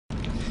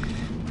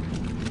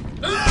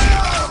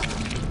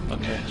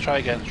Okay, try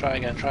again, try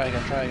again, try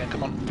again, try again,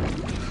 come on.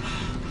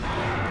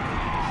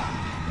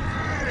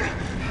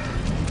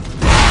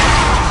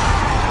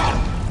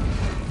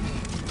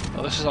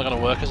 Oh, this is not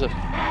gonna work, is it?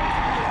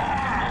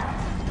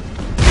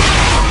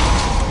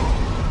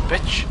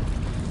 Bitch!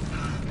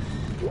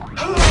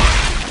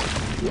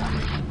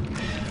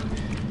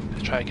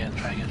 Try again,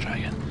 try again, try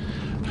again.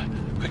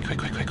 Quick, quick,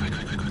 quick, quick, quick,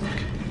 quick, quick, quick,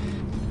 quick.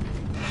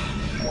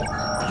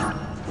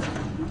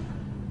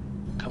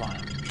 Come on.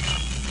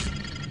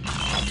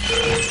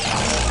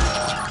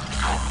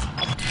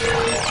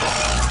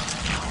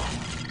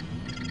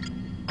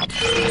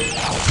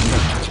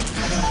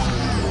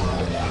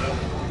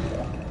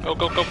 Go,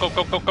 go, go, go,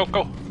 go, go, go,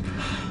 go!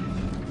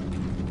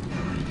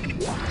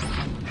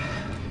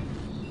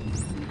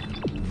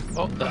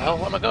 Oh, the hell,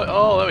 where am I going?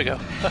 Oh, there we go.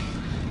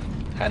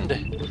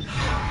 Handy.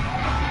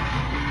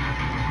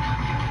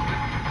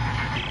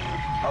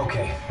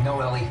 Okay, no,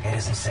 Ellie, it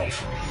isn't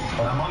safe.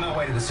 But I'm on my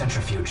way to the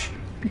centrifuge.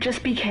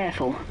 Just be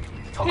careful.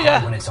 I'll call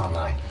you when it's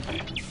online.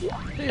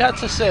 He had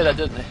to say that,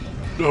 didn't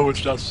he? No,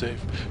 it's not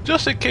safe.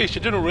 Just in case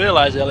you didn't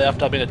realize, Ellie,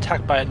 after I've been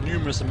attacked by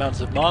numerous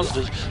amounts of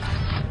monsters,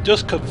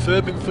 just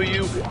confirming for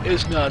you,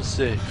 it's not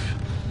safe.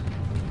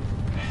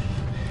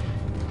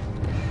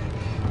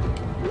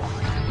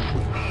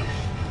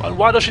 And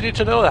why does she need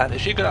to know that?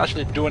 Is she going to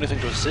actually do anything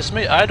to assist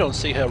me? I don't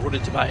see her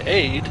running to my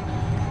aid.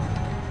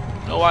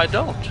 No, I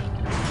don't.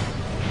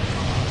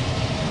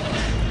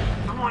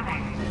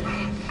 Warning.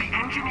 The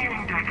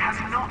engineering deck has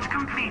not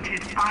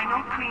completed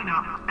final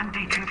cleanup and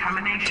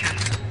decontamination.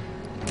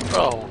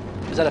 Oh,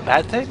 is that a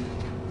bad thing?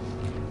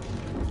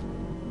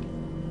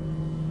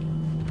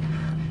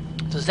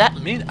 Does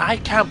that mean I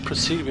can't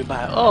proceed with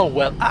my... Oh,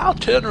 well, I'll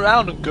turn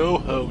around and go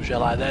home,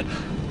 shall I then?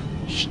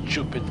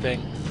 Stupid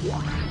thing.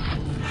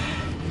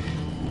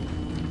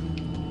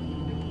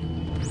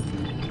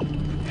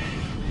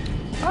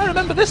 I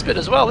remember this bit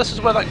as well. This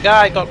is where that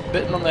guy got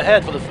bitten on the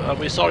head for the,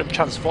 we saw him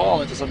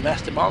transform into some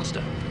nasty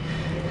monster.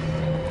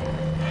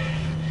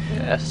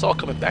 Yes, it's all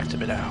coming back to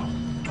me now.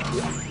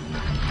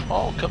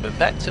 All coming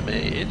back to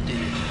me,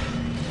 indeed.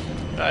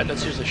 Right,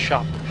 let's use the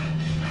shop.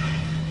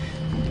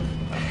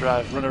 After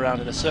I've run around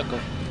in a circle.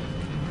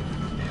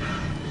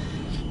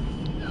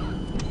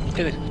 Just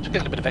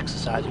getting a bit of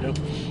exercise, you know.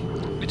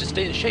 Need to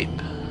stay in shape.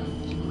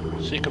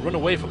 So you can run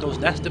away from those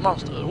nasty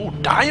monsters. Oh,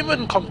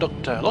 diamond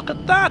conductor! Look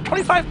at that!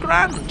 25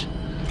 grand!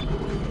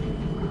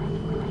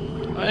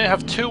 I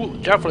have 2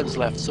 javelins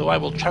left, so I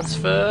will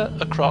transfer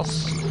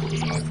across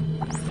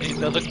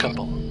another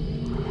couple.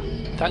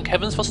 Thank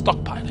heavens for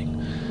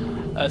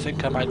stockpiling. I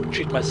think I might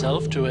treat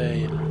myself to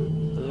a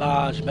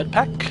large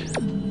medpack.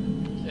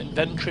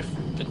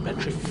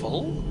 Inventory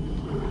full?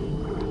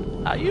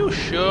 Are you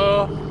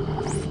sure?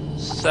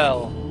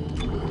 Sell.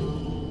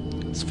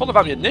 It's full of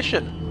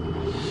ammunition.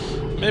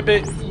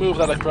 Maybe move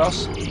that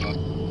across.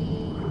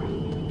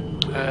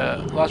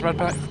 Large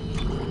medpack.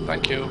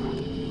 Thank you.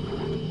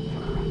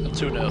 And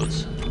 2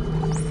 nodes.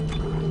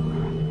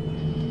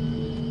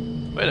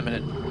 Wait a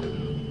minute.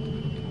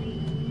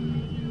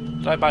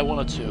 Did I buy 1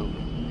 or 2?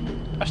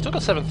 I've still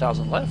got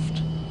 7,000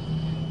 left.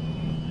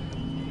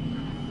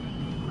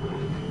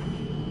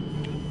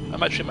 I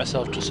might treat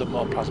myself to some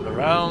more plasma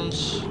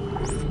rounds.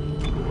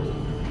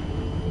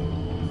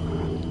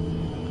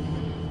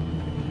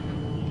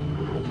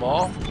 One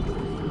more.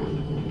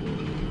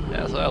 Yeah,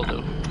 that's what I'll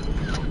do.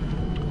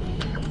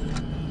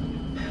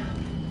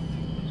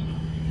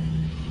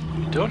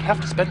 You don't have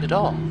to spend it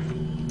all.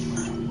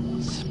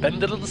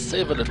 Spend a little,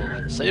 save a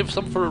little. Save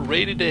some for a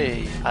rainy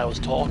day, I was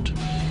taught.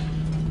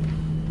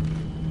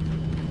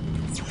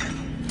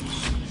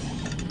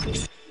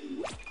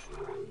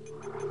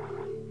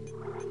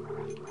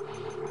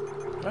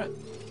 Right.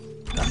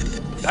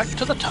 Back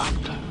to the top.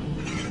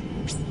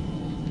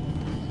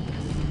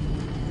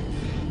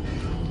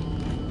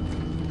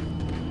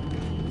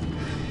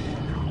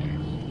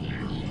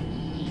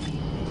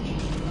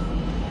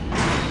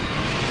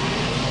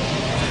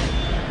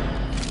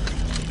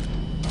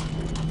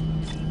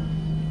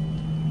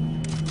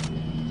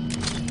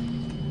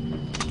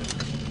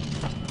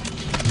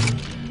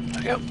 There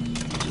we go.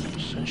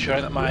 Just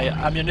ensuring that my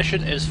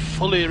ammunition is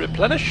fully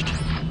replenished.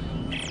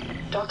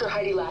 Dr.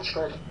 Heidi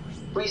Latchford,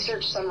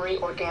 Research Summary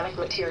Organic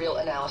Material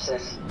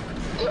Analysis.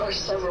 There are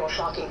several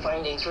shocking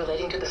findings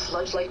relating to the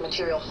sludge-like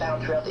material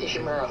found throughout the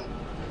Ishimura.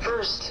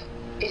 First,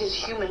 it is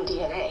human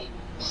DNA.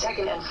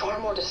 Second, and far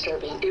more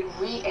disturbing, it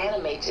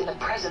reanimates in the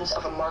presence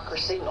of a marker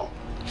signal.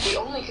 The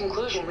only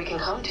conclusion we can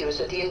come to is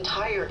that the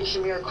entire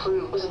Ishimura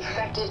crew was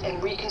infected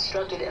and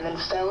reconstructed and then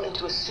fell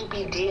into a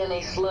soupy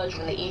DNA sludge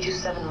when the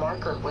Aegis 7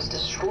 marker was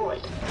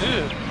destroyed.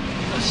 Ew,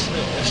 a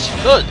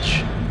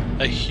sludge.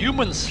 A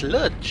human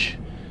sludge.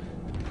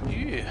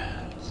 Ew.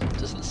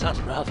 Doesn't sound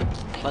rather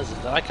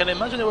pleasant. I can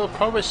imagine it will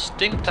probably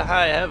stink to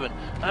high heaven.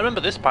 I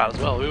remember this part as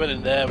well. We went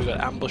in there, we got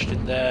ambushed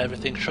in there,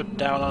 everything shut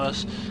down on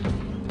us.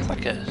 It's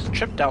like a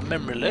trip down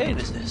memory lane,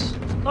 is this?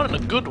 Not in a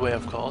good way,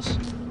 of course.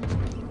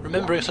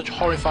 Remembering such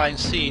horrifying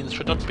scenes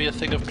should not be a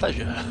thing of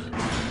pleasure.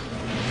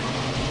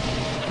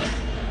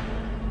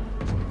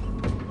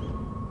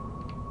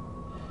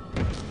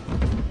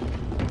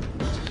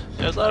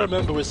 Yes, I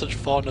remember with such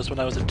fondness when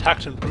I was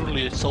attacked and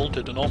brutally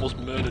assaulted and almost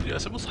murdered.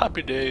 Yes, it was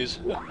happy days.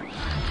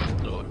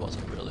 No, it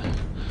wasn't really.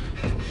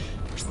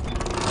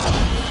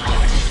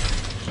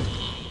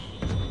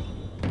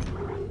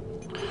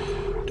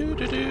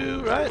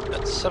 Right,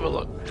 let's have a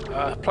look.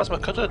 Plasma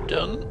cutter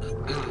done.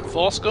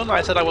 Force gun,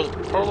 I said I would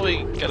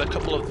probably get a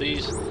couple of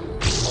these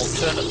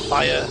alternate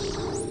fire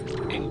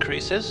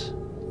increases.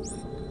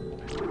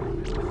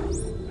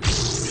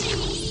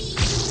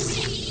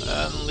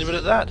 And leave it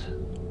at that.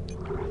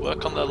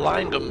 Work on the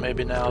line gun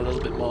maybe now a little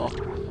bit more.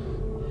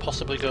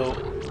 Possibly go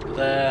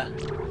there,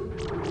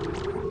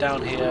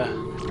 down here,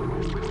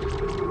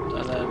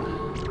 and then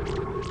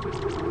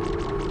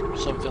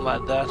something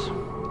like that.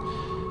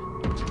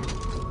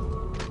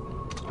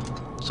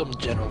 Some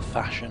general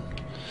fashion.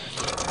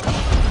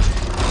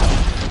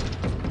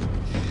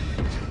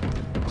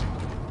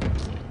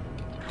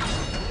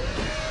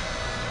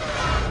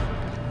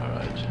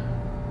 Alright.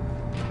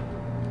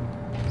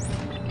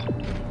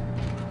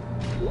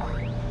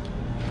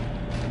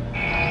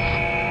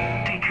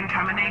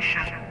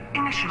 Decontamination.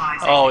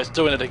 Initializing. Oh, it's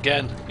doing it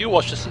again. You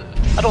watch this.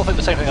 I don't think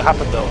the same thing will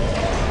happen though.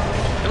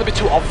 It'll be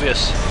too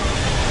obvious.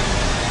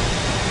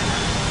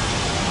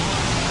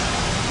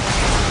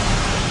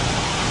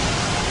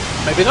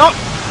 Maybe not.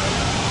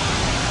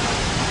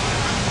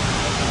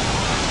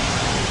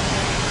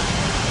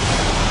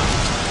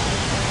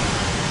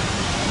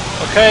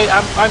 Okay,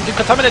 I'm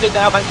decontaminated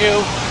now, thank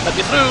you. Let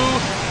me through.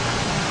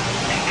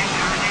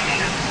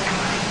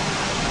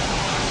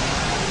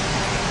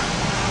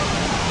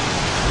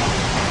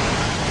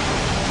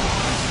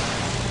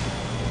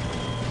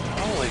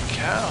 Holy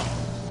cow.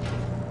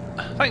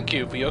 Thank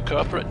you for your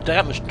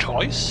damage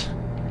choice.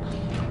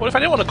 What if I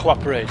didn't want to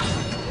cooperate?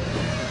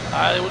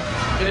 I would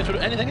get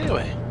into anything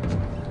anyway.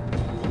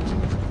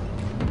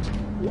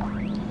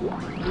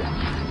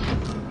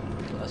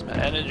 That's my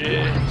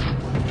energy.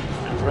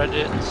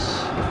 Credits.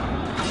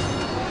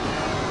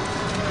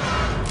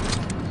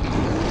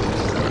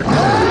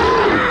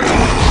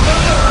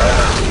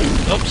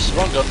 Oops,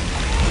 wrong gun.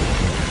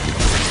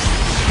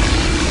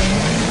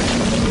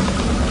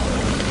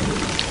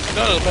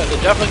 No, the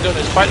Javelin gun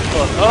is quite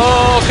fun.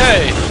 Oh,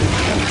 okay.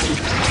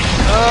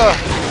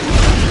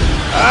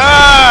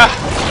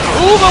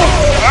 Who the?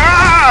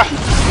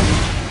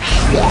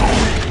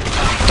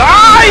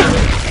 Die!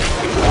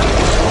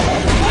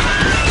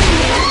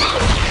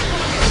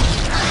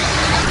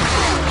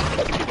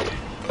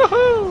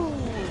 Woohoo!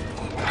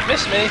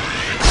 Miss me.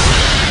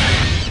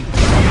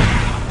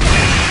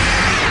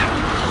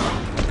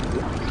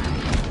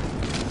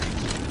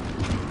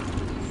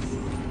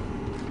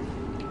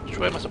 Which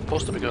way am I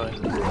supposed to be going?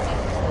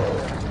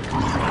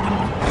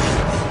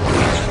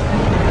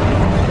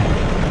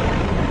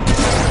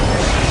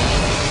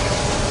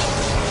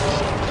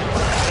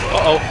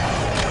 Uh-oh.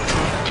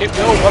 Keep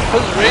your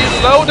weapons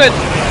reloaded!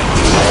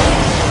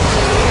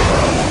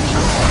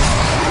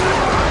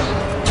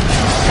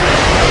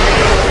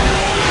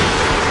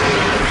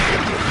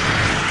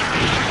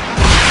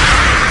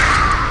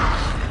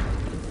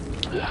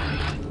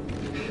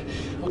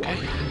 Okay.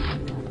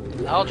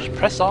 I'll just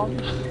press on.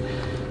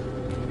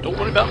 Don't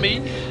worry about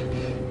me.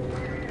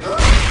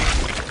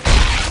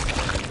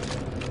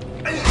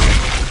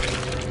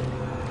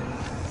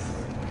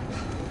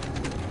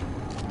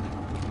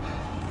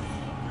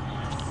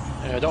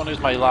 I don't use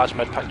my large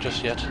med pack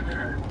just yet.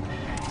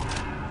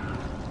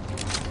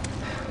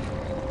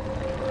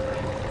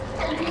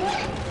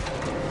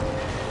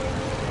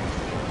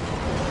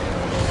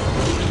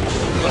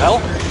 What the hell?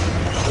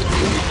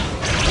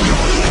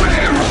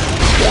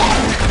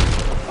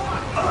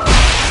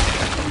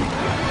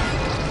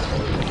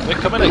 They're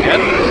coming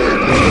again?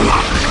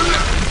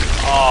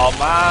 Oh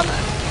man.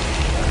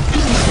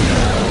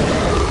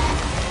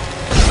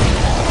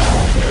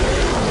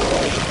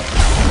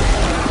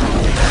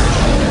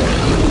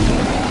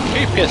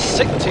 Keep your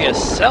sick to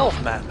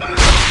yourself, man.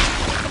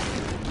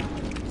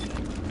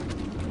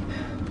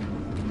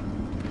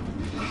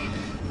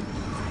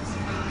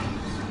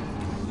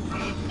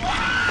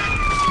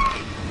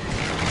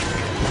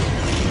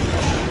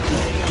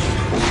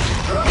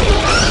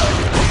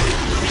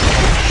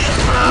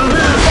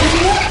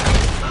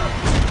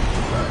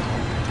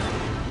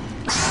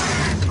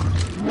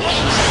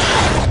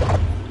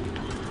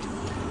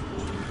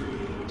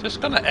 Just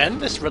gonna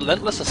end this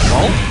relentless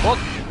assault? What?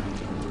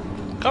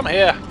 Come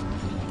here.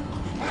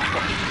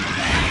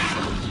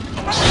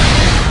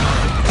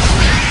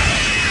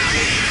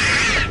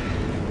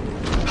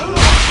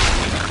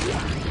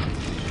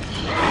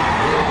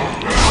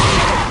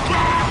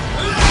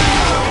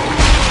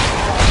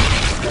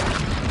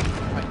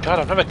 God,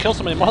 I've never killed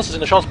so many monsters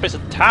in a short space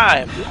of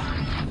time.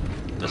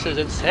 This is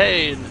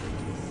insane.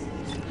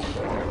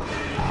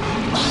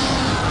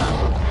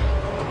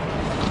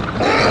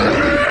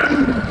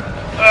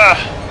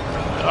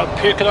 God,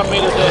 puking on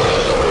me today.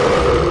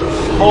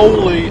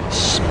 Holy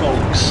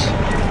smokes.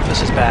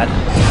 This is bad.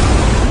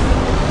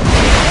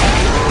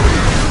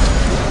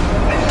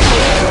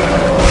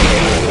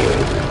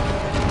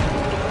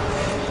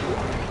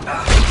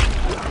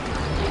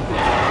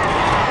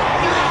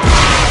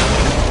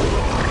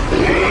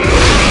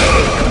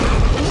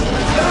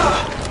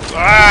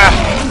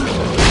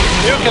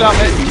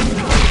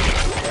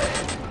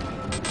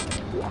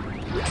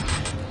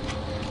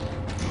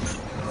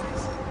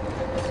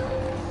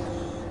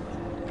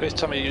 Please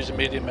tell me you're using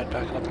medium med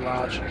pack and not the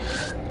large.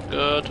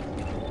 Good.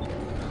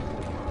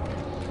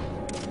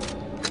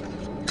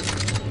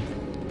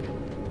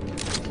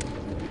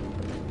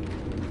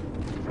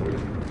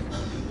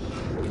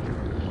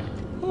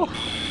 Whew.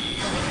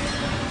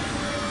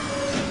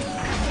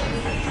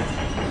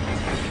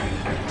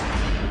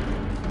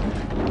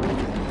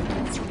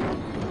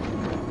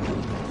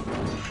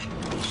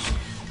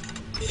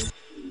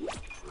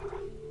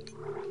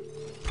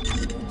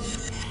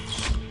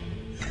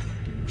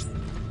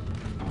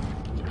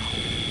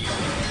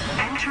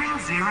 Entering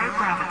zero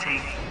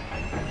gravity.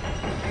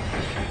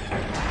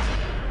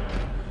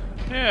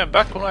 Yeah,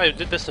 back when I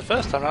did this the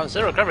first time around,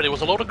 zero gravity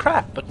was a load of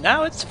crap, but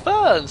now it's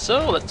fun,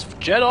 so let's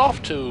jet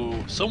off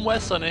to somewhere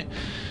sunny.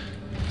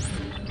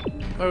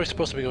 Where are we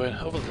supposed to be going?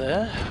 Over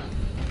there?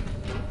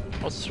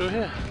 What's through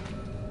here?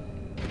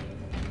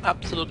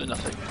 Absolutely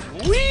nothing.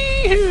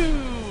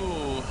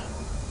 Wee-hoo!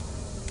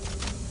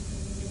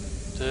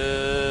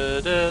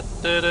 Da, da,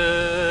 da,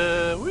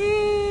 da.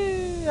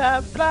 Wee!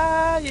 I'm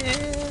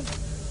flying!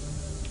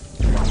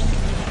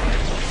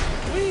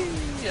 Wee!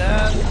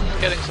 And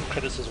getting some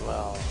credits as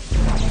well.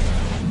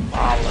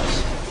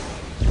 Marvelous.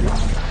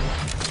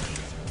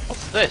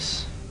 What's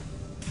this?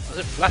 Is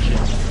it flashing?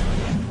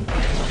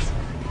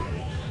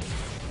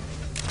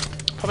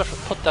 Probably have to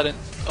put that in.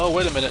 Oh,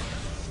 wait a minute.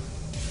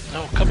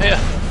 No, come here.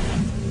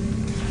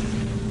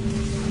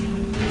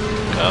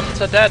 Come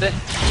to daddy.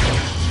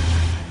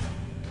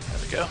 There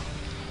we go.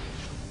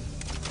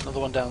 Another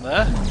one down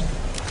there.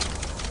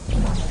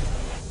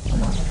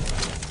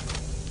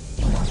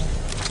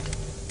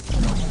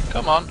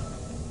 Come on.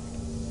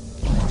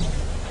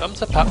 Come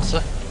to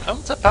Papsa.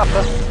 Come to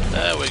Papa.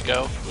 There we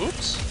go.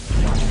 Oops.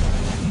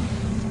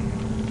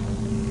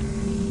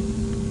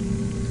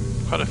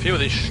 Quite a few of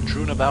these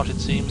strewn about, it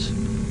seems.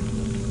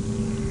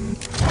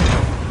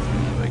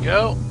 There we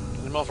go.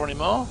 Any more for any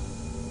more?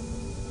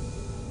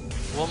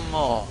 One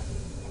more.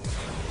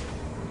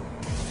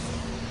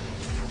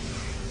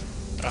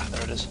 Ah,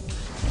 there it is.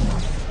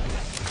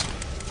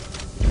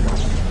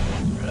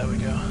 There we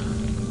go.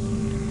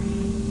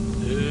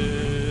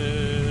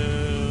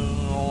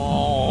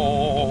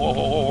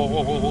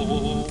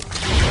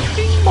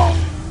 Bing bong.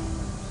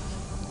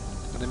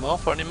 Any more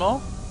for any more?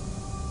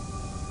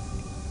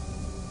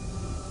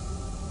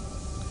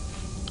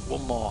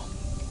 One more.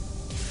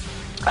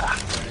 Ah,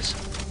 there it is.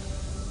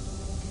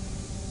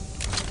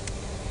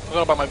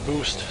 Forgot about my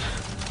boost.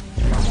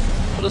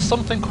 But there's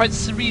something quite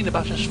serene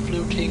about just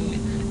floating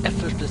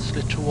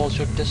effortlessly towards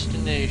your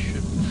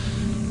destination,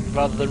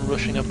 rather than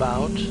rushing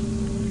about.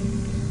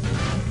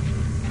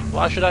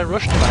 Why should I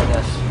rush to my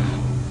death,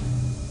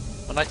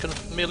 when I can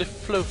merely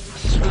float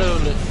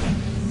slowly?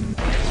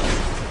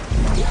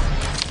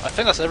 I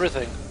think that's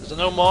everything. Is there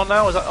no more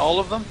now? Is that all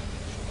of them?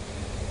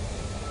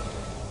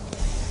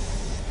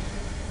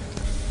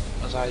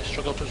 As I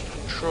struggle to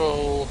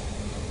control...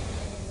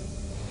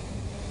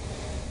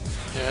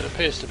 Yeah, it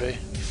appears to be.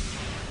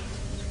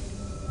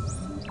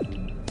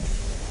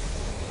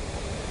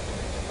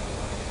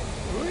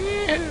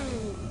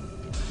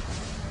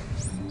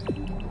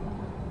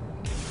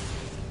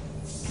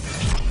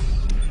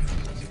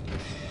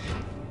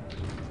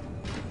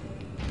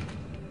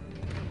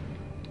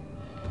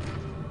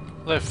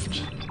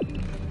 Lift.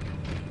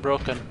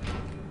 Broken.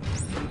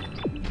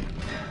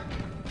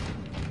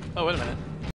 Oh, wait a minute.